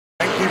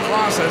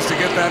process to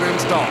get that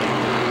installed.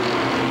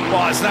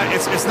 Well, it's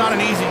not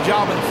an easy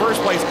job in the first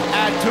place.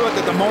 Add to it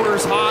that the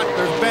motor's hot,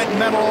 there's bent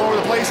metal all over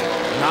the place.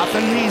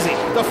 Nothing easy.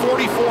 The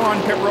 44 on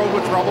pit road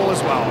with trouble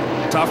as well.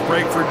 Tough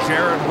break for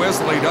Jared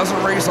Whistle. He doesn't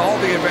race all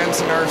the events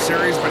in our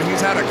series, but he's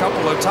had a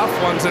couple of tough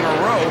ones in a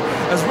row.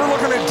 As we're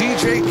looking at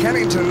DJ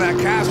Kennington, that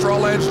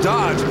Castrol Edge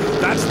Dodge,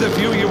 that's the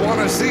view you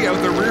want to see out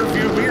the rear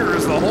view mirror,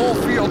 is the whole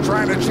field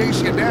trying to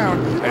chase you down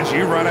as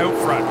you run out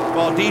front.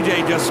 Well,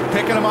 DJ just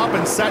picking him up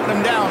and setting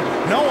him down,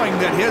 knowing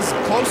that his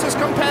closest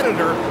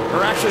competitor,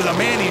 or actually the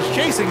man he's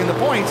chasing in the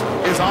points,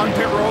 is on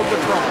pit road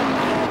with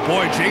trouble.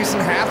 Boy,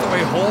 Jason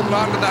Hathaway holding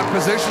on to that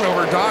position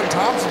over Don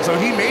Thompson, so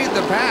he made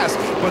the pass,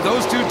 but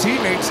those two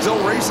teammates still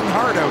racing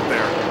hard out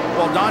there.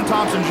 Well, Don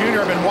Thompson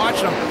Jr., I've been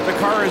watching him. The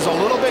car is a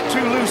little bit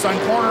too loose on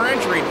corner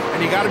entry, and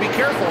you got to be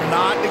careful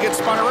not to get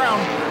spun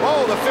around.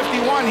 Oh, the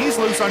 51, he's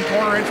loose on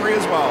corner entry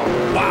as well.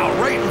 Wow,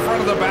 right in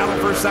front of the battle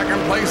for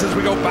second place as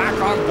we go back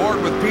on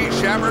board with Pete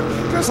Shepard.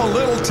 Just a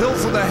little tilt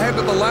of the head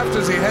to the left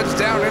as he heads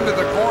down into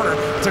the corner.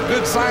 It's a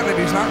good sign that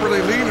he's not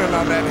really leaning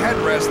on that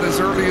headrest this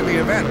early in the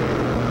event.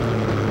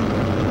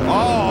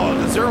 Oh,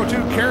 the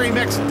 02 Kerry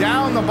mix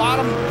down the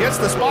bottom, gets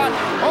the spot.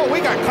 Oh, we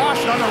got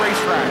caution on the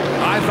racetrack.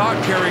 I thought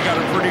Kerry got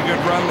a pretty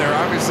good run there.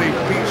 Obviously,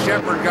 Pete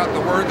Shepard got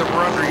the word that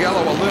we're under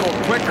yellow a little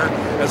quicker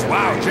as,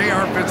 wow,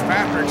 J.R.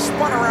 Fitzpatrick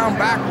spun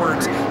around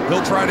backwards.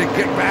 He'll try to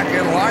get back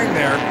in line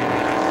there.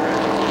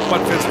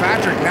 But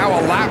Fitzpatrick now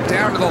a lap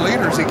down to the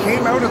leaders. He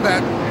came out of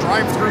that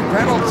drive-through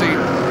penalty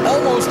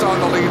almost on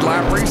the lead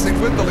lap, racing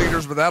with the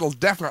leaders, but that'll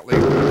definitely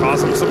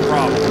cause him some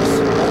problems.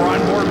 We're on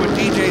board with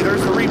DJ.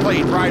 There's the replay.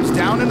 He drives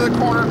down into the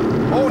corner.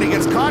 Oh, and he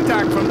gets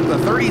contact from the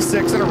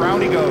 36, and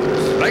around he goes.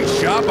 Nice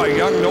job by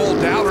young Noel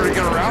Dowler to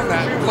get around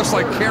that. Looks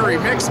like Kerry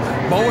Mix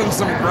mowing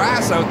some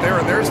grass out there,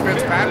 and there's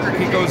Fitzpatrick.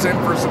 He goes in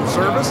for some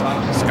service.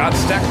 Scott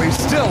Steckley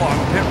still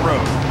on pit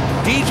road.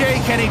 DJ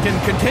Kennington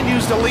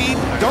continues to lead.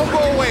 Don't go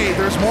away.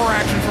 There's more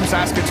action from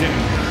Saskatoon.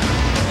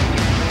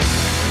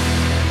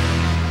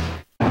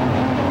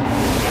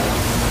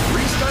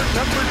 Restart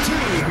number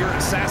 2 here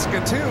at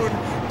Saskatoon.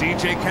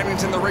 DJ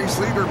Kennington, the race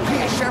leader.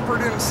 Pete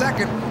Shepard in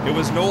second. It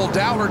was Noel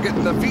Dowler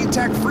getting the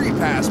VTEC free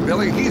pass.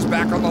 Billy, he's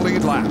back on the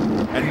lead lap.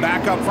 And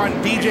back up front,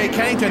 DJ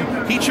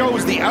Kennington, he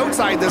chose the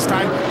outside this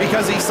time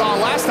because he saw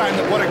last time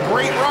that what a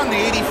great run the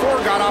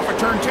 84 got off of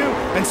turn 2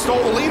 and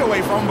stole the lead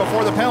away from him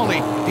before the penalty.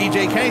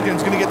 DJ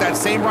Kennington's going to get that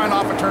same run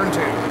off of turn 2.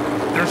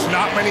 There's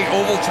not many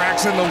oval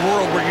tracks in the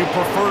world where you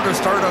prefer to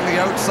start on the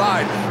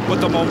outside,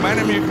 but the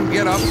momentum you can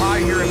get up high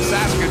here in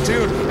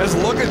Saskatoon, as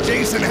look at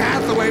Jason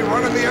Hathaway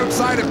running the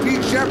outside of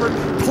Pete Shepard.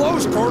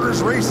 Close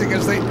quarters racing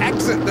as they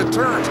exit the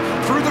turns.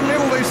 Through the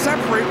middle they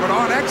separate, but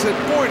on exit,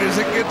 boy, does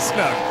it get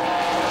snug.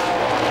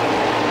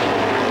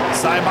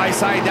 Side by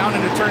side down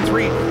into turn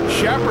 3.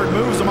 Shepard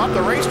moves him up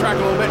the racetrack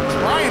a little bit,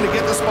 trying to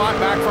get the spot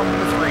back from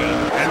the 3.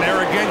 And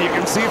there again, you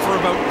can see for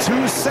about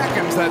 2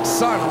 seconds that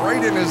sun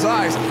right in his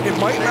eyes. It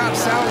might not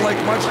sound like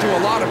much to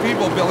a lot of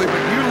people, Billy,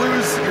 but you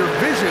lose your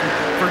vision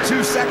for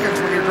 2 seconds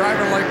when you're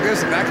driving like this,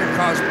 and that can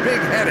cause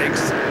big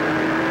headaches.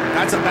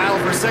 That's a battle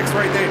for 6th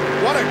right there.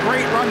 What a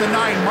great run to 9.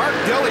 Mark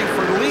Dilley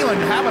for Leland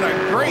having a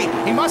great.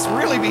 He must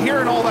really be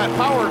hearing all that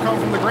power come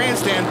from the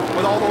grandstand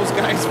with all those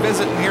guys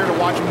visiting here to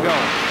watch him go.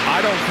 I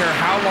don't care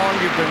how long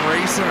you've been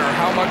racing or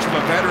how much of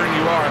a veteran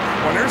you are.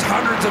 When there's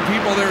hundreds of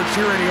people there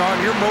cheering you on,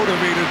 you're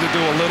motivated to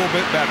do a little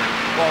bit better.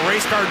 Well,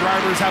 race car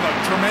drivers have a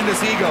tremendous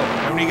ego.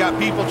 And when you got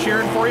people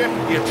cheering for you,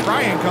 you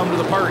try and come to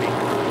the party.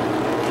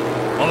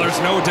 Well,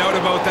 there's no doubt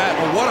about that.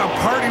 But what a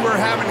party we're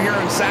having here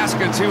in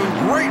Saskatoon.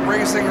 Great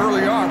racing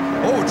early on.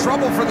 Oh,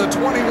 trouble for the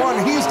 21.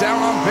 He's down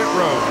on pit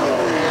road.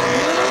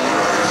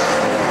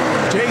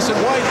 Jason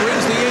White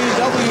brings the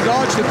AEW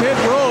Dodge to pit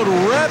road,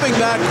 revving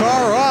that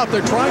car up.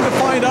 They're trying to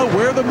find out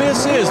where the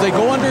miss is. They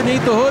go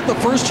underneath the hood. The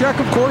first check,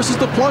 of course, is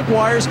the plug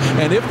wires.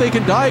 And if they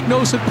can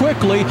diagnose it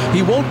quickly,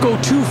 he won't go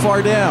too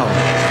far down.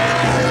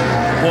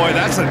 Boy,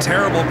 that's a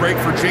terrible break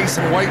for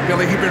Jason White,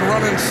 Billy. He'd been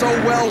running so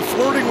well,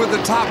 flirting with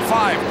the top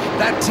 5.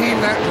 That team,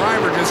 that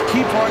driver, just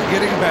keep on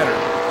getting better.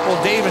 Well,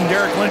 Dave and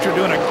Derek Lynch are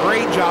doing a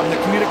great job. The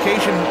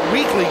communication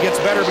weekly gets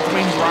better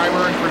between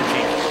driver and crew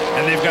chief.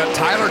 And they've got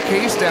Tyler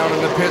Case down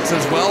in the pits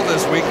as well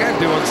this weekend,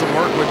 doing some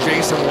work with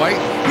Jason White.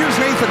 Here's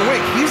Nathan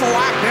Wake. He's a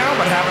lap down,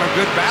 but having a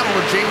good battle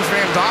with James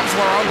Van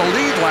Domselaar on the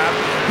lead lap.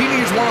 He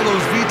needs one of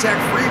those VTEC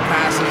free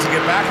passes to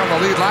get back on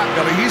the lead lap,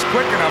 Billy. He's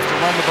quick enough to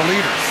run with the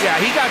leaders. Yeah,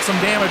 he got some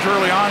damage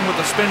early on with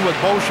the spin with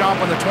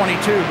Beauchamp on the 22,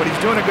 but he's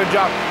doing a good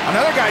job.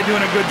 Another guy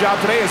doing a good job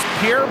today is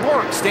Pierre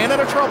Bourque, staying out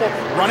of trouble,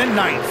 running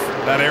 9th.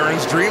 That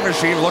Aaron's Dream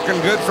Machine looking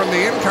good from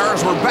the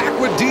in-cars. We're back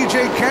with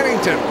DJ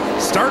Kennington.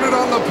 Started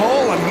on the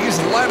pole, and he's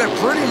led it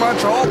pretty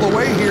much all the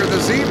way here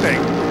this evening.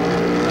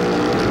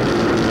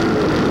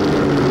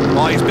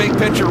 Well, he's big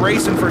picture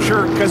racing for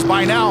sure, because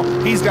by now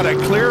he's got a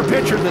clear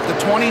picture that the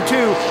 22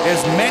 is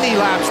many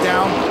laps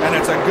down, and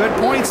it's a good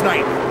points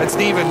night. It's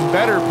an even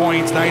better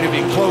points night if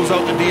you can close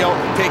out the deal,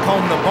 take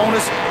home the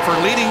bonus for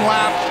leading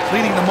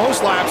the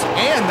most laps,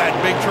 and that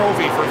big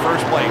trophy for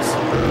first place.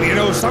 You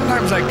know,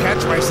 sometimes I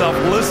catch myself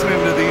listening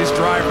to these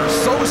drivers.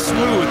 So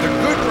smooth. The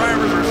good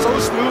drivers are so so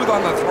smooth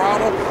on the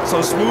throttle,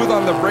 so smooth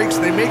on the brakes.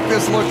 They make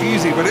this look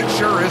easy, but it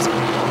sure isn't.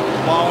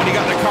 Well, when you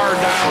got the car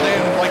dialed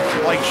in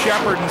like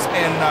Shepard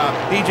and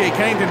DJ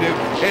Kennington do,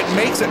 it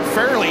makes it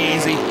fairly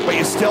easy, but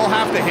you still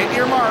have to hit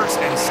your marks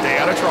and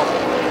stay out of trouble.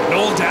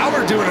 Noel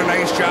Dowler doing a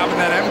nice job in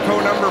that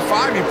MCO number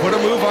 5. He put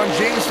a move on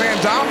James Van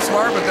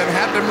Domslar, but then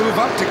had to move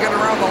up to get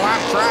around the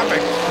lap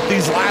traffic.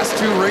 These last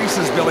 2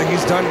 races, Billy,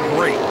 he's done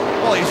great.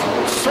 Well, he's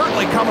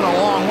certainly coming a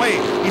long way.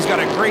 He's got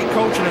a great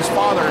coach in his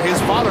father. His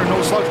father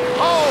knows slugs.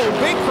 Oh,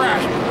 big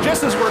crash.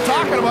 Just as we're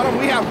talking about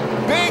him, we have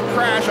big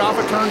crash off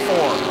of turn 4.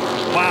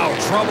 Wow,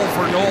 trouble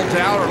for Noel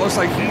Dowler. Looks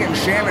like he and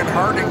Shannon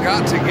Harding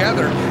got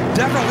together.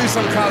 Definitely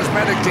some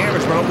cosmetic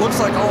damage, but it looks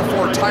like all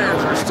 4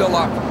 tires are still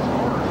up.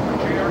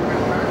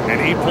 And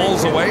he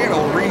pulls away and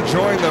he'll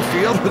rejoin the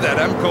field with that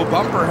MCO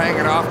bumper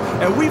hanging off.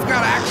 And we've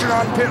got action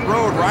on pit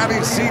road.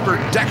 Riley Siebert,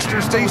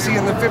 Dexter Stacy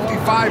in the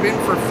 55 in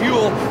for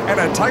fuel and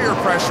a tire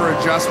pressure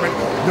adjustment.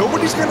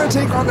 Nobody's going to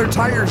take on their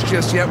tires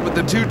just yet with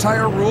the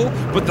 2-tire rule,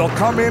 but they'll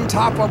come in,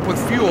 top up with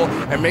fuel,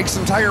 and make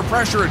some tire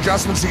pressure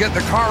adjustments to get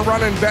the car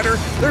running better.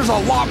 There's a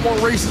lot more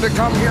racing to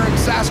come here in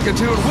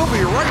Saskatoon. We'll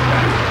be right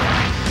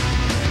back.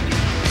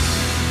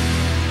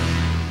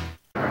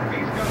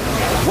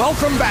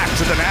 Welcome back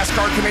to the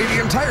NASCAR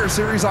Canadian Tire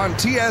Series on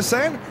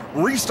TSN.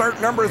 Restart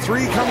number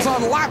 3 comes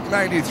on lap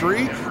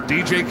 93.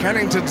 DJ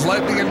Kennington's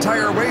led the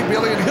entire way,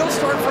 Billy, and he'll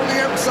start from the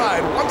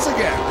outside once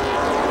again.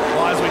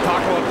 Well, as we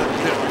talk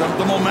about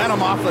the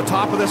momentum off the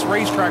top of this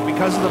racetrack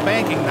because of the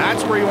banking,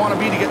 that's where you want to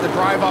be to get the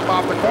drive up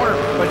off the corner.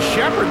 But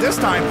Shepard this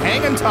time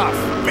hanging tough.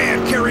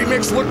 Man, Kerry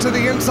Mix looked to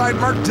the inside,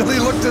 Mark Dilley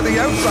looked to the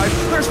outside.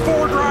 There's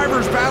 4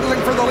 drivers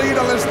battling for the lead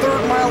on this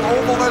 3rd-mile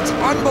oval. That's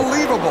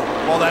unbelievable.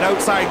 Well, that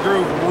outside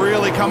groove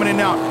really coming in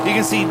now. You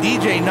can see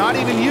DJ not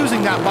even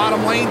using that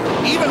bottom lane.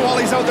 Even while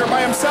he's out there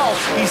by himself,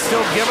 he's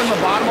still giving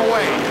the bottom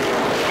away.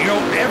 You know,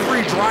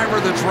 every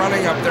driver that's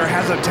running up there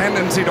has a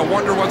tendency to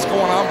wonder what's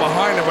going on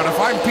behind him, but if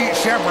I'm Pete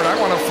Shepard, I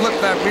want to flip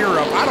that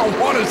mirror up. I don't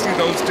want to see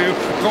those 2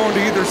 going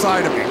to either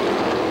side of me.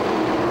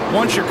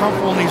 Once you're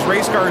comfortable in these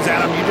race cars,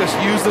 Adam, you just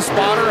use the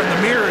spotter and the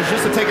mirrors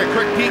just to take a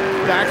quick peek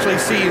to actually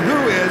see who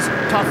is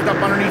tucked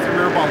up underneath the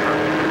rear bumper.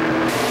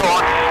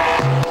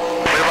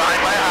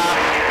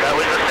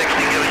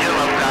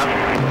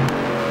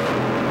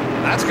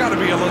 That's got to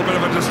be a little bit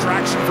of a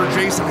distraction for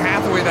Jason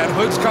Hathaway. That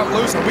hood's come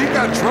loose, and we've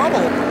got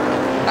trouble.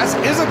 That's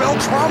Isabel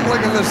Trombling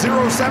in the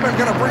 07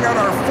 going to bring out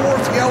our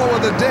 4th yellow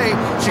of the day.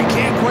 She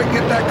can't quite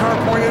get that car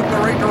pointed in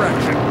the right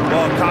direction.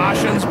 Well,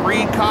 cautions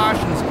breed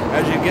cautions.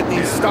 As you get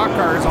these stock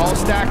cars all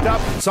stacked up,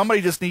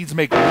 somebody just needs to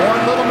make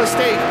one little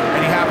mistake, and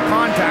you have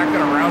contact,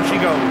 and around she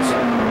goes.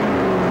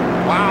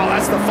 Wow,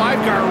 that's the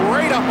 5 car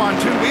right up on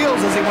 2 wheels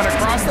as he went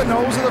across the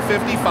nose of the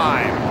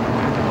 55.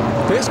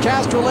 This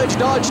Castrol Edge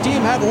Dodge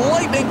team had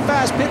lightning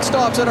fast pit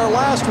stops at our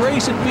last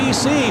race in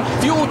BC.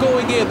 Fuel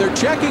going in. They're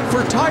checking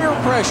for tire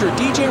pressure.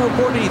 DJ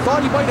reported he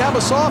thought he might have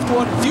a soft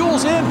one.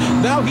 Fuel's in.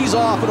 Now he's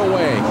off and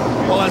away.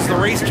 Well, as the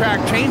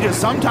racetrack changes,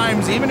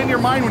 sometimes even in your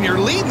mind when you're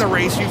leading the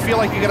race, you feel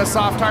like you get a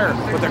soft tire.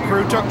 But the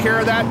crew took care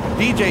of that.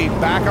 DJ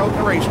back out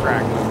the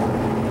racetrack.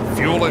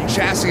 Fuel and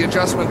chassis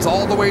adjustments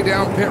all the way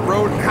down pit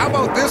road. And how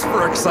about this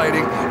for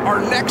exciting? Our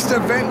next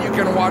event, you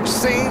can watch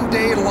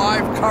same-day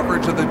live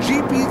coverage of the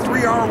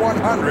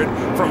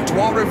GP3R100 from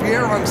Trois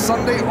Rivières on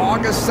Sunday,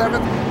 August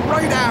 7th,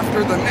 right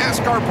after the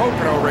NASCAR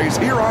Pocono race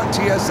here on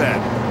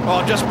TSN.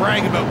 Well, just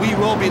bragging, but we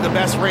will be the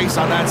best race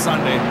on that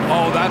Sunday.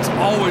 Oh, that's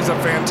always a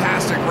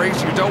fantastic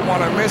race. You don't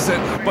want to miss it.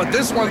 But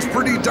this one's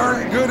pretty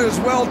darn good as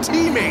well.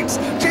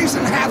 Teammates,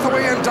 Jason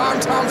Hathaway and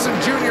Don Thompson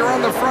Jr. on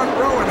the front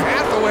row, and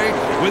Hathaway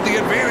with the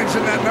advantage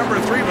in that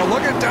number 3. But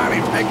look at Donnie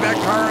peg that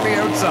car on the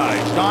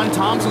outside. Don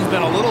Thompson's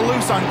been a little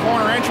loose on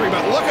corner entry,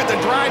 but look at the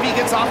drive he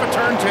gets off of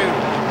turn 2.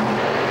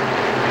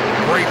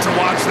 Great to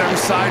watch them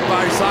side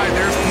by side.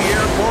 There's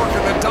Pierre Bourque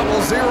in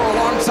the 00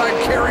 alongside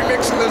Kerry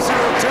Mix in the 02.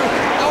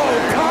 Oh,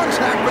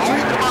 contact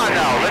between them. Come on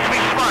now, let's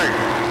be smart.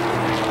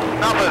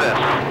 Enough of this.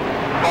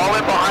 Fall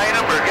in behind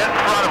him or get in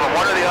front of him,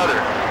 one or the other.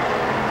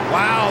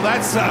 Wow,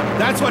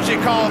 that's what you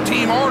call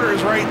team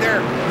orders right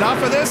there.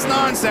 Enough of this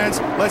nonsense.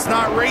 Let's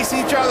not race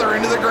each other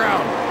into the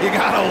ground. You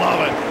gotta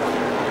love it.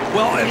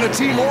 Well, and the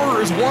team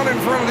order is one in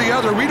front of the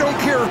other. We don't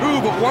care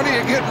who, but one of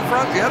you get in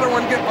front, the other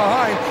one get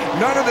behind.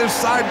 None of this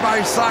side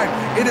by side.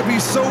 It'd be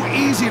so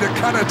easy to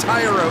cut a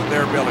tire out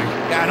there, Billy.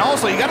 Yeah, and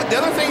also the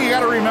other thing you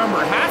got to remember,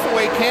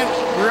 Hathaway can't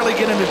really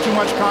get into too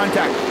much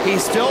contact.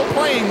 He's still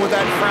playing with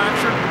that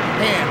fractured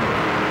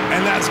hand.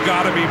 And that's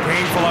got to be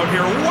painful out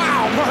here.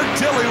 Wow, Mark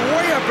Dilley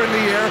way up in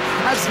the air.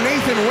 That's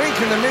Nathan Wink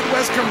in the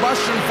Midwest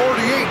Combustion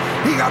 48.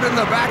 He got in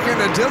the back end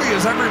of Dilley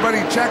as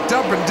everybody checked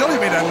up, and Dilley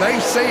made a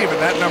nice save in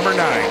that number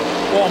 9.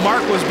 Well,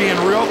 Mark was being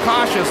real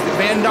cautious.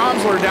 Van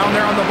Domsler down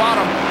there on the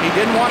bottom, he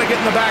didn't want to get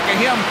in the back of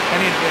him,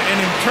 and in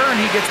turn,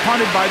 he gets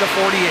punted by the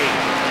 48.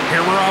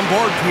 Here we're on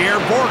board.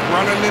 Pierre Bourque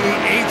running in the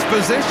 8th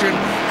position,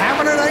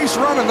 having a nice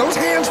run, and those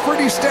hands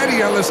pretty steady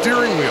on the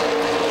steering wheel.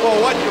 Well,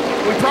 what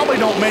we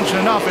probably don't mention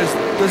enough is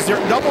the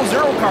double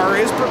zero car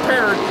is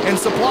prepared and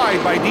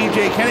supplied by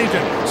DJ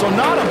Kennington, so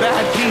not a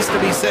bad piece to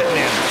be sitting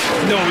in.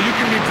 No, you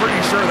can be pretty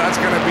sure that's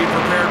going to be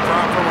prepared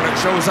proper when it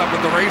shows up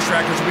at the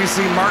racetrack, as we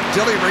see Mark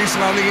Dilley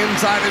racing on the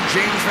inside of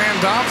James Van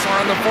Domselaar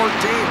on the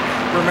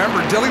 14. Remember,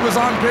 Dilley was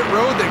on pit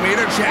road. They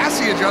made a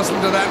chassis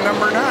adjustment to that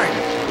number 9.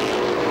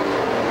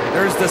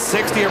 There's the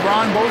 60 of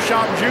Ron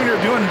Beauchamp Jr.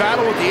 doing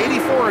battle with the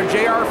 84 of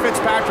J.R.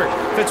 Fitzpatrick.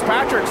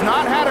 Fitzpatrick's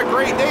not had a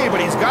great day, but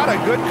he's got a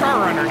good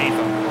car underneath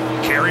him.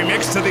 Kerry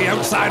Mix to the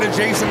outside of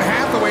Jason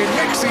Hathaway.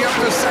 Mixie up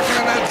to second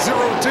in that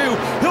 0-2.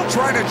 He'll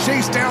try to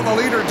chase down the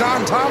leader,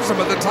 Don Thompson,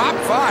 but the top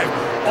 5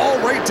 all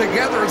right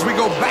together as we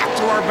go back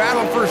to our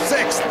battle for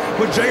 6th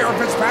with J.R.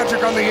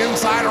 Fitzpatrick on the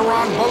inside of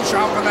Ron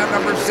Beauchamp in that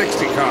number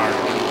 60 car.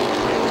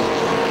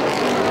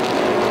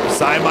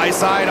 Side by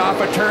side off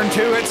of turn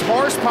 2, it's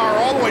horsepower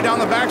all the way down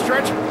the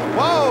backstretch.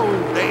 Whoa,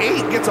 the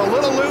 8 gets a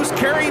little loose.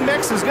 Kerry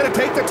Mix is going to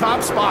take the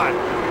top spot.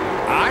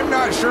 I'm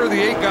not sure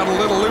the 8 got a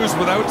little loose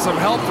without some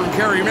help from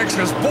Kerry Mix,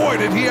 because boy,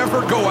 did he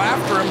ever go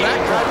after him that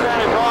car.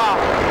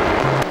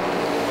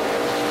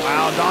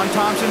 Wow, Don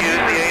Thompson. The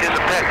 8 is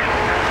a pick.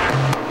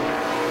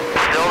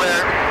 Still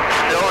there.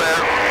 Still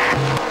there.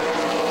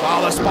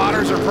 Wow, the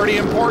spotters are pretty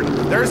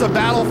important. There's a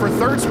battle for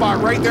 3rd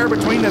spot right there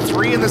between the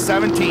 3 and the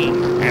 17.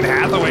 And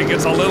Hathaway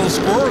gets a little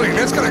squirrely, and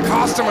it's going to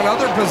cost him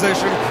another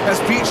position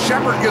as Pete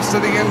Shepard gets to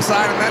the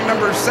inside in that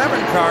number 7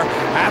 car.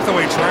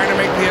 Hathaway trying to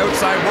make the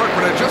outside work,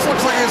 but it just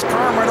looks like his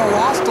car might have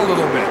lost a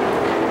little bit.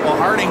 Well,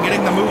 Harding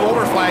getting the move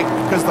over flag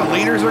because the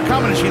leaders are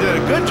coming. She did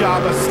a good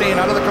job of staying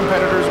out of the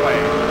competitor's way.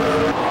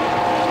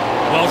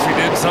 Well, she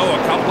did so. A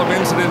couple of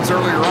incidents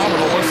earlier on,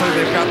 but it looks like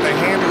they've got the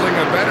handling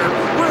of better.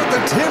 We're at the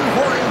Tim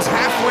Hortons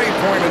halfway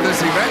point of this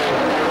event.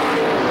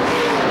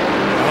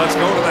 Now let's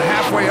go to the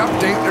halfway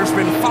update. There's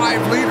been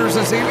 5 leaders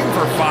this evening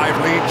for 5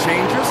 lead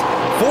changes.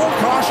 4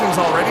 cautions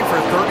already for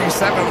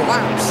 37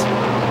 laps.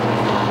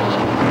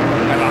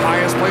 And the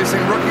highest placing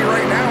rookie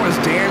right now is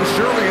Dan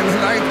Shirley in the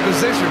 9th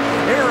position.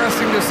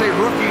 Interesting to say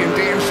rookie and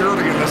Dan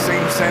Shirley in the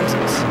same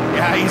sentence.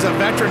 Yeah, he's a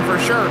veteran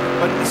for sure,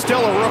 but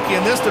still a rookie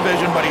in this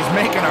division, but he's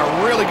making a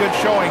really good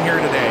showing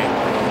here today.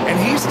 And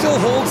he still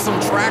holds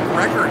some track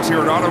records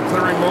here at Auto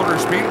Clearing Motor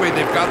Speedway.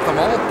 They've got them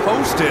all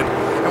posted,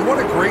 and what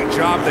a great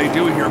job they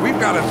do here. We've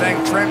got to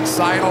thank Trent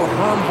Seidel,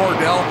 Herm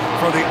Hordell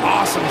for the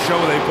awesome show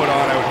they put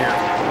on out here.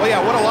 Well,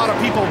 yeah, what a lot of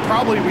people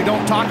probably we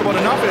don't talk about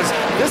enough is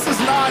this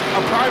is not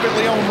a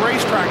privately owned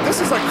racetrack.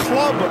 This is a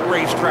club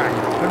racetrack.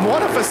 And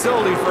what a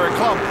facility for a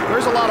club.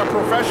 There's a lot of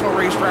professional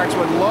racetracks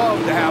would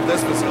love to have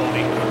this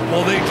facility.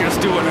 Well, they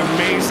just do an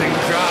amazing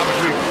job.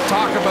 We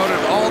talk about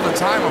it all the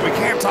time, and we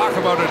can't talk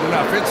about it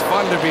enough. It's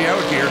fun to be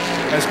out here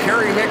as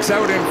Kerry Mix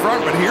out in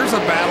front, but here's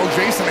a battle.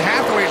 Jason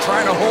Hathaway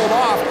trying to hold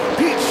off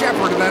Pete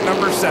Shepard in that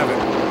number 7.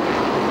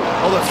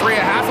 Well, the 3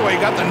 of Hathaway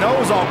got the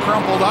nose all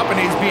crumpled up, and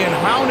he's being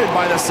hounded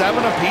by the 7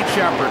 of Pete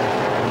Shepard.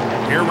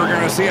 Here we're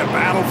going to see a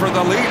battle for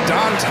the lead.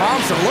 Don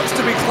Thompson looks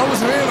to be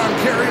closing in on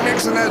Kerry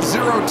Mix in that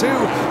 0-2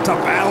 to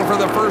battle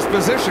for the 1st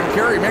position.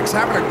 Kerry Mix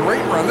having a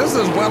great run. This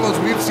is as well as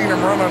we've seen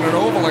him run on an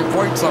oval in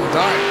quite some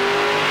time.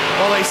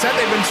 Well, they said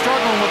they've been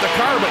struggling with the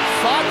car, but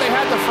thought they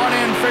had the front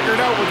end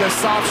figured out with this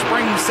soft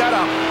spring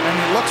setup, and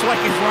it looks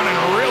like he's running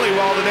really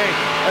well today.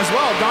 As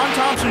well, Don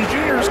Thompson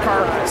Jr.'s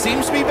car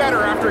seems to be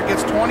better after it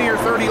gets 20 or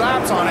 30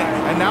 laps on it,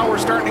 and now we're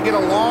starting to get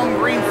a long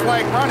green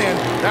flag run in.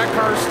 That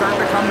car's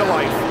starting to come to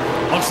life.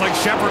 Looks like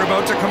Shepard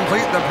about to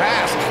complete the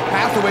pass.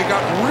 Hathaway got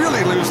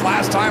really loose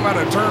last time out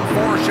of turn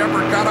 4.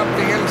 Shepard got up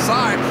the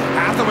inside.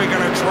 Hathaway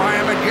going to try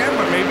him again,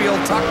 but maybe he'll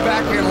tuck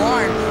back in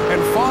line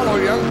and follow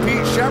young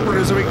Pete Shepard,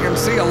 as we can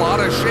see a lot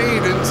of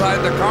shade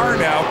inside the car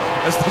now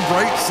as the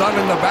bright sun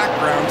in the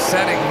background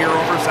setting here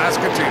over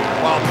Saskatoon.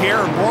 While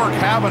Pierre Bourque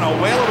having a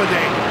whale of a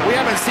day. We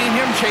haven't seen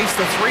him chase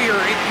the 3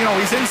 or 8,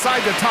 he's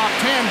inside the top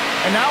 10,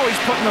 and now he's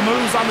putting the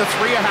moves on the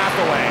 3 of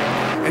Hathaway.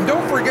 And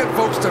don't forget,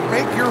 folks, to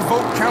make your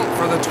vote count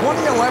for the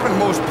 2011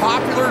 Most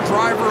Popular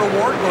Driver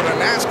Award. Go to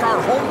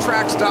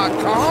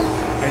NASCARHometracks.com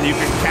and you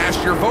can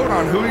cast your vote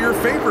on who your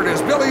favorite is.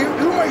 Billy,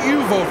 who might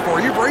you vote for?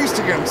 You've raced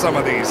against some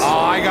of these. Oh,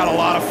 I got a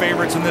lot of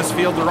favorites in this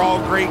field. They're all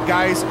great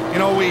guys.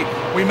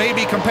 We may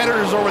be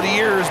competitors over the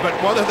years, but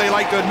whether they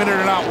like to admit it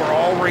or not, we're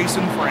all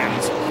racing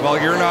friends. Well,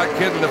 you're not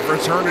kidding. The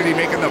fraternity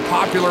making the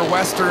popular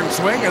Western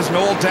swing as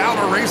Noel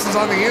Dowler races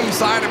on the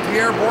inside of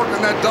Pierre Bourque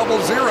in that 0-0.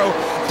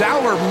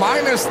 Dowler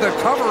minus the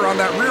cover on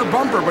that rear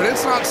bumper, but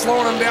it's not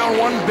slowing him down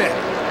one bit.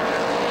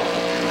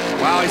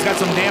 Wow, he's got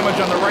some damage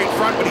on the right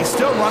front, but he's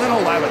still running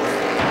 11th.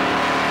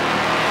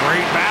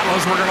 Great battle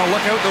as we're going to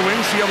look out the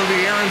windshield of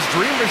the Aaron's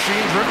Dream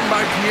Machine driven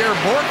by Pierre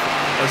Bourque.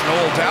 As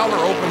Noel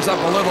Dowler opens up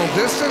a little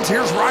distance,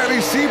 here's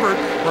Riley Siebert.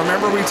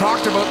 Remember, we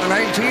talked about the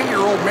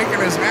 19-year-old making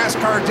his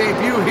NASCAR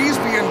debut. He's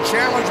being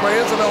challenged by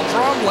Isabelle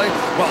Tremblay.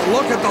 But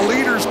look at the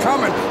leaders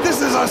coming. This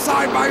is a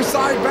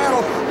side-by-side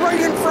battle right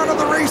in front of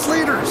the race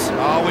leaders.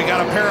 Oh, we got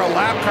a pair of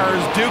lap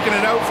cars duking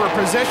it out for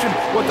position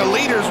with the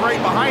leaders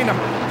right behind them.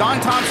 Don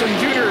Thompson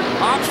Jr.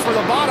 opts for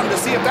the bottom to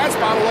see if that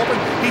spot will open.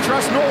 He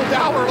trusts Noel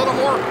Dowler a little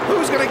more.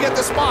 Who's going to get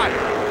the spot?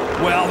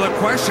 Well, the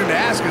question to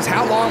ask is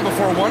how long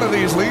before one of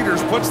these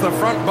leaders puts the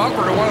front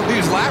bumper to one of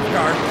these lap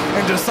cars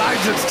and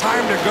decides it's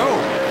time to go.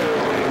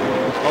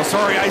 Oh,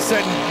 sorry, I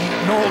said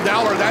Noel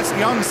Dowler. That's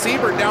young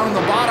Siebert down in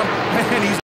the bottom.